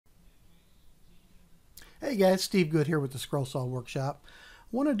Hey guys, Steve Good here with the Scroll Saw Workshop. I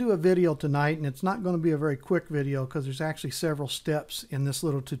want to do a video tonight, and it's not going to be a very quick video because there's actually several steps in this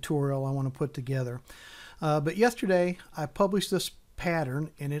little tutorial I want to put together. But yesterday I published this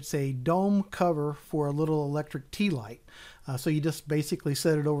pattern, and it's a dome cover for a little electric tea light. So you just basically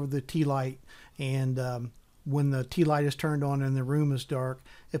set it over the tea light, and when the tea light is turned on and the room is dark,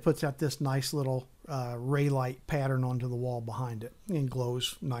 it puts out this nice little ray light pattern onto the wall behind it and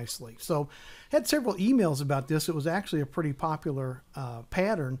glows nicely. So I had several emails about this. It was actually a pretty popular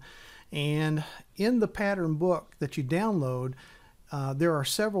pattern, and in the pattern book that you download, there are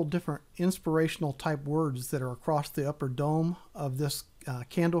several different inspirational type words that are across the upper dome of this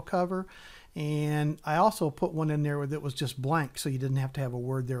candle cover. And I also put one in there that was just blank, so you didn't have to have a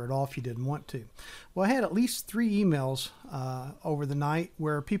word there at all if you didn't want to. Well, I had at least 3 emails over the night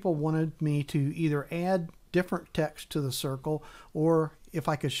where people wanted me to either add different text to the circle, or if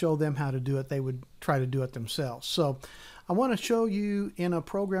I could show them how to do it, they would try to do it themselves. So I want to show you in a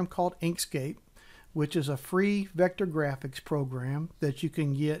program called Inkscape, which is a free vector graphics program that you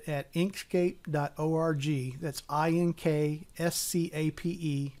can get at inkscape.org. That's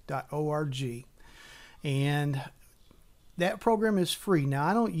INKSCAPE.org. And that program is free. Now,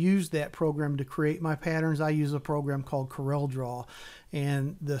 I don't use that program to create my patterns. I use a program called CorelDRAW,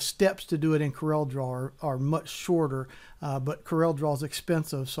 and the steps to do it in CorelDRAW are much shorter, but CorelDRAW is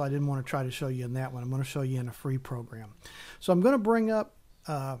expensive, so I didn't want to try to show you in that one. I'm going to show you in a free program. So I'm going to bring up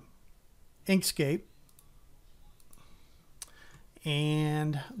Inkscape,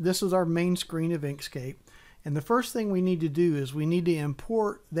 and this is our main screen of Inkscape. And the first thing we need to do is we need to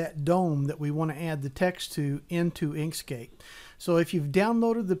import that dome that we want to add the text to into Inkscape. So if you've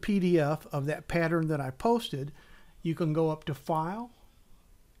downloaded the PDF of that pattern that I posted, you can go up to File,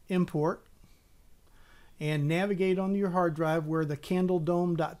 Import, and navigate onto your hard drive where the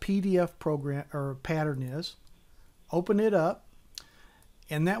candledome.pdf program or pattern is. Open it up,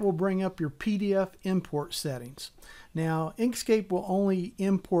 and that will bring up your PDF import settings. Now, Inkscape will only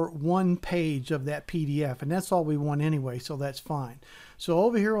import one page of that PDF, and that's all we want anyway, so that's fine. So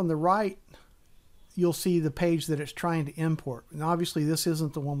over here on the right, you'll see the page that it's trying to import. And obviously, this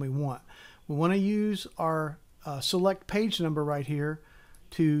isn't the one we want. We want to use our select page number right here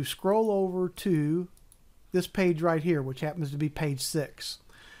to scroll over to this page right here, which happens to be page 6.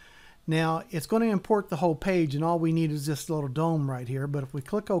 Now, it's going to import the whole page, and all we need is this little dome right here. But if we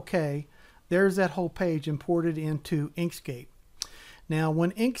click OK, there's that whole page imported into Inkscape. Now,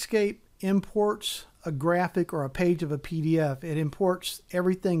 when Inkscape imports a graphic or a page of a PDF, it imports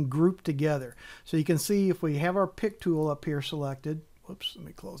everything grouped together. So you can see if we have our pick tool up here selected, whoops, let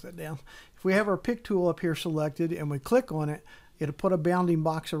me close that down. If we have our pick tool up here selected and we click on it, it'll put a bounding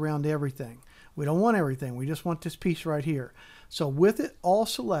box around everything. We don't want everything. We just want this piece right here. So with it all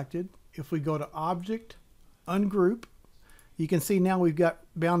selected, if we go to Object, Ungroup, you can see now we've got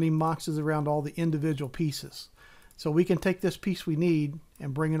bounding boxes around all the individual pieces. So we can take this piece we need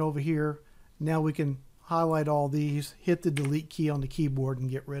and bring it over here. Now we can highlight all these, hit the delete key on the keyboard, and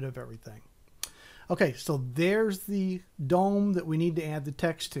get rid of everything. Okay, so there's the dome that we need to add the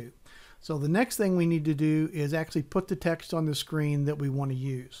text to. So the next thing we need to do is actually put the text on the screen that we want to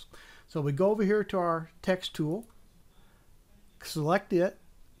use. So we go over here to our text tool, select it,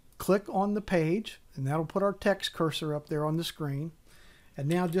 click on the page, and that'll put our text cursor up there on the screen. And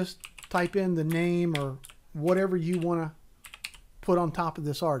now just type in the name or whatever you want to put on top of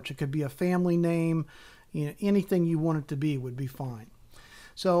this arch. It could be a family name, anything you want it to be would be fine.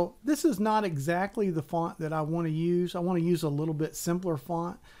 So this is not exactly the font that I want to use. I want to use a little bit simpler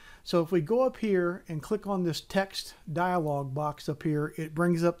font. So if we go up here and click on this text dialog box up here, it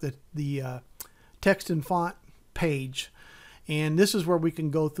brings up the text and font page. And this is where we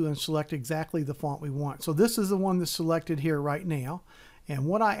can go through and select exactly the font we want. So this is the one that's selected here right now. And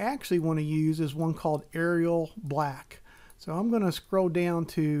what I actually want to use is one called Arial Black. So I'm going to scroll down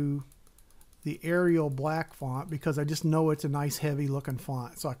to the Arial Black font because I just know it's a nice heavy looking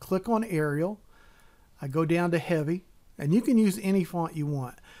font. So I click on Arial, I go down to heavy, and you can use any font you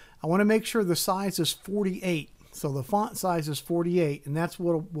want. I want to make sure the size is 48. So the font size is 48, and that's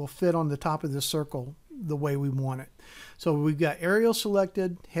what will fit on the top of this circle the way we want it. So we've got Arial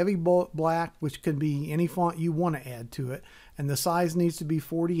selected, heavy black, which can be any font you want to add to it, and the size needs to be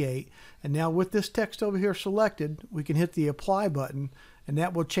 48. And now with this text over here selected, we can hit the apply button, and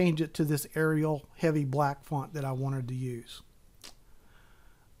that will change it to this Arial heavy black font that I wanted to use.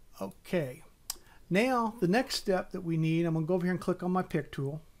 Okay, now the next step that we need, I'm going to go over here and click on my pick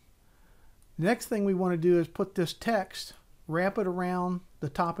tool. The next thing we want to do is put this text, wrap it around the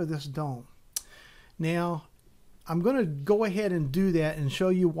top of this dome. Now, I'm going to go ahead and do that and show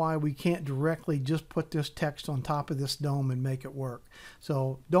you why we can't directly just put this text on top of this dome and make it work.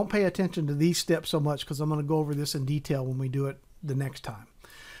 So don't pay attention to these steps so much, because I'm going to go over this in detail when we do it the next time.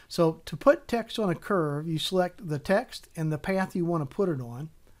 So to put text on a curve, you select the text and the path you want to put it on.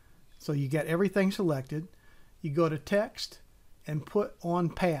 So you get everything selected. You go to text and put on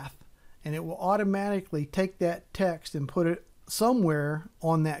path, and it will automatically take that text and put it somewhere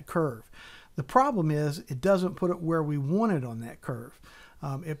on that curve. The problem is it doesn't put it where we want it on that curve.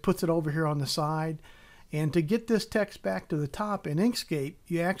 It puts it over here on the side. And to get this text back to the top in Inkscape,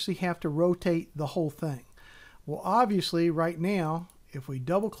 you actually have to rotate the whole thing. Well, obviously right now, if we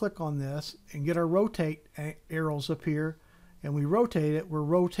double click on this and get our rotate arrows up here and we rotate it, we're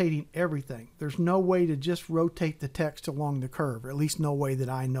rotating everything. There's no way to just rotate the text along the curve, or at least no way that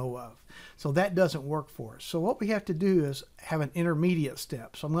I know of. So that doesn't work for us. So what we have to do is have an intermediate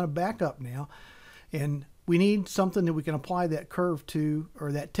step. So I'm going to back up now, and we need something that we can apply that curve to,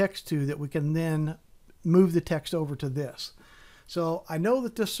 or that text to, that we can then move the text over to this. So I know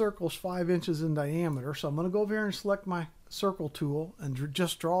that this circle is 5 inches in diameter, so I'm going to go over here and select my circle tool and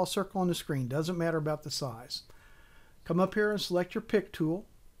just draw a circle on the screen. Doesn't matter about the size. Come up here and select your pick tool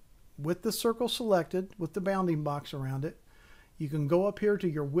with the circle selected with the bounding box around it. You can go up here to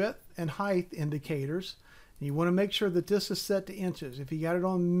your width and height indicators, and you want to make sure that this is set to inches. If you got it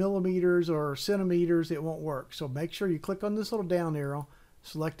on millimeters or centimeters, it won't work. So make sure you click on this little down arrow,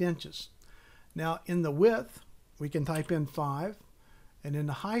 select inches. Now in the width, we can type in 5, and in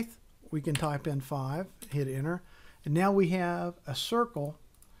the height, we can type in 5, hit enter. And now we have a circle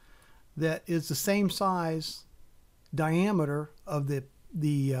that is the same size diameter of the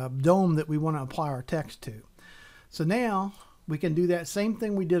dome that we want to apply our text to. So now we can do that same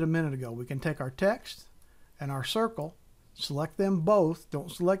thing we did a minute ago. We can take our text and our circle, select them both. Don't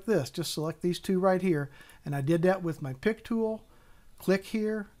select this, just select these two right here. And I did that with my pick tool. Click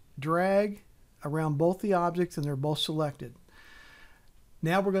here, drag around both the objects, and they're both selected.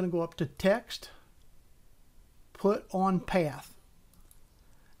 Now we're going to go up to text, put on path.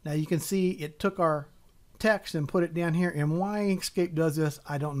 Now you can see it took our text and put it down here, and why Inkscape does this,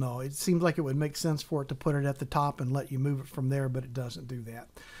 I don't know. It seems like it would make sense for it to put it at the top and let you move it from there, but it doesn't do that.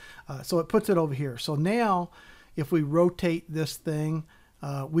 So it puts it over here. So now if we rotate this thing,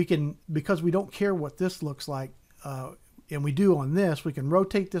 we can, because we don't care what this looks like, and we do on this, we can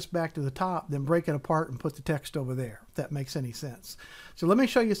rotate this back to the top, then break it apart and put the text over there, if that makes any sense. So let me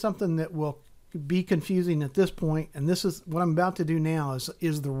show you something that will be confusing at this point, and this is what I'm about to do now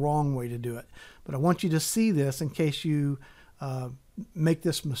is the wrong way to do it. But I want you to see this in case you make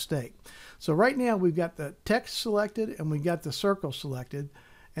this mistake. So right now we've got the text selected and we've got the circle selected,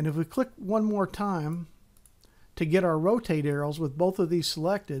 and if we click one more time to get our rotate arrows with both of these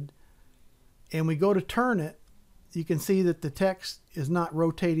selected, and we go to turn it, you can see that the text is not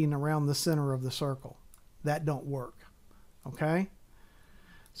rotating around the center of the circle. That don't work. Okay?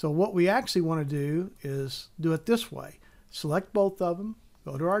 So what we actually want to do is do it this way. Select both of them,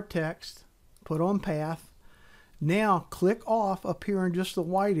 go to our text, put on path. Now click off up here in just the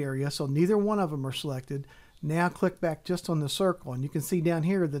white area, so neither one of them are selected. Now click back just on the circle, and you can see down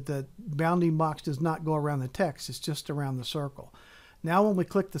here that the bounding box does not go around the text, it's just around the circle. Now when we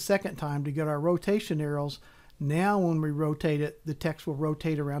click the second time to get our rotation arrows, now when we rotate it, the text will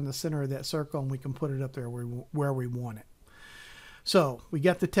rotate around the center of that circle, and we can put it up there where we want it. So we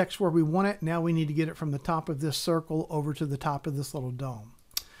got the text where we want it. Now we need to get it from the top of this circle over to the top of this little dome.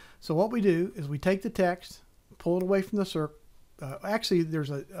 So what we do is we take the text, pull it away from the circle. Actually, there's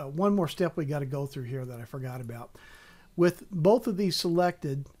one more step we got to go through here that I forgot about. With both of these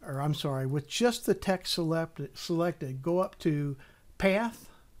selected, or I'm sorry, with just the text selected, go up to path,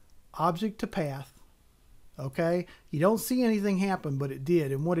 object to path. Okay, you don't see anything happen, but it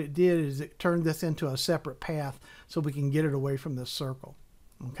did, and what it did is it turned this into a separate path so we can get it away from this circle.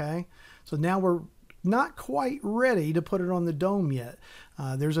 Okay, so now we're not quite ready to put it on the dome yet.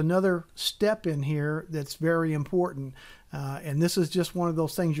 There's another step in here that's very important, and this is just one of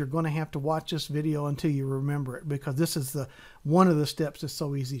those things you're going to have to watch this video until you remember it, because this is one of the steps that's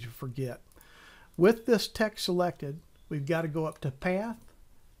so easy to forget. With this text selected, we've got to go up to path,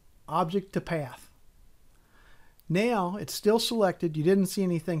 object to path. Now it's still selected. You didn't see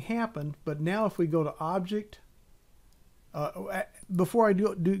anything happen, but now if we go to object, before I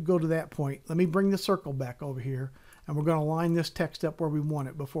go to that point, let me bring the circle back over here, and we're going to line this text up where we want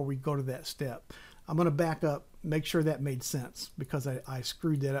it before we go to that step. I'm going to back up, make sure that made sense, because I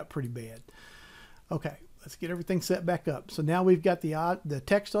screwed that up pretty bad. Okay, let's get everything set back up. So now we've got the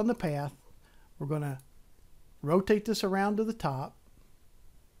text on the path. We're going to rotate this around to the top.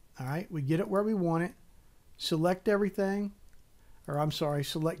 All right, we get it where we want it. select everything, or I'm sorry,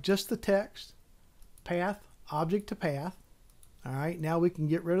 select just the text, path, object to path. All right, now we can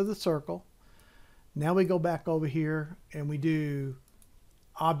get rid of the circle. Now we go back over here and we do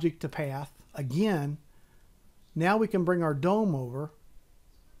object to path. Again, now we can bring our dome over.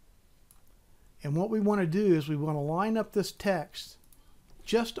 And what we want to do is we want to line up this text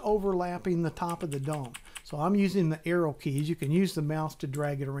just overlapping the top of the dome. So I'm using the arrow keys. You can use the mouse to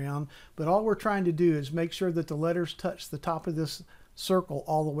drag it around, but all we're trying to do is make sure that the letters touch the top of this circle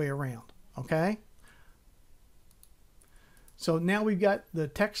all the way around. Okay? So now we've got the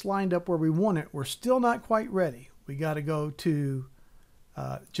text lined up where we want it. We're still not quite ready. We got to go to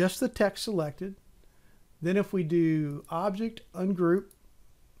just the text selected. Then if we do object, ungroup,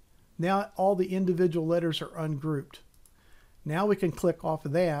 now all the individual letters are ungrouped. Now we can click off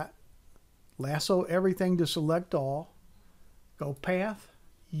of that, lasso everything to select all, go path,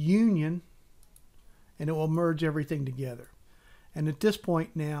 union, and it will merge everything together. And at this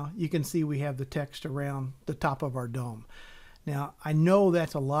point now, you can see we have the text around the top of our dome. Now, I know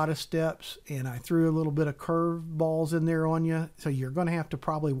that's a lot of steps, and I threw a little bit of curve balls in there on you, so you're going to have to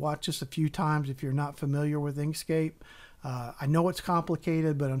probably watch this a few times if you're not familiar with Inkscape. I know it's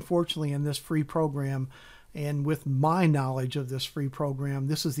complicated, but unfortunately in this free program, and with my knowledge of this free program,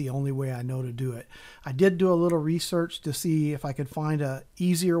 this is the only way I know to do it. I did do a little research to see if I could find a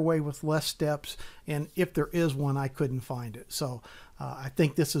easier way with less steps, and if there is one, I couldn't find it. So I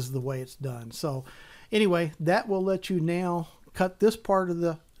think this is the way it's done. So anyway, that will let you now cut this part of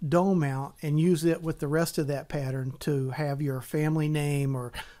the dome out and use it with the rest of that pattern to have your family name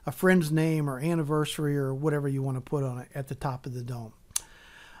or a friend's name or anniversary or whatever you want to put on it at the top of the dome.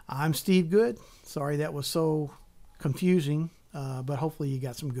 I'm Steve Good. Sorry that was so confusing, but hopefully you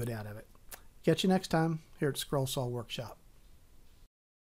got some good out of it. Catch you next time here at Scroll Saw Workshop.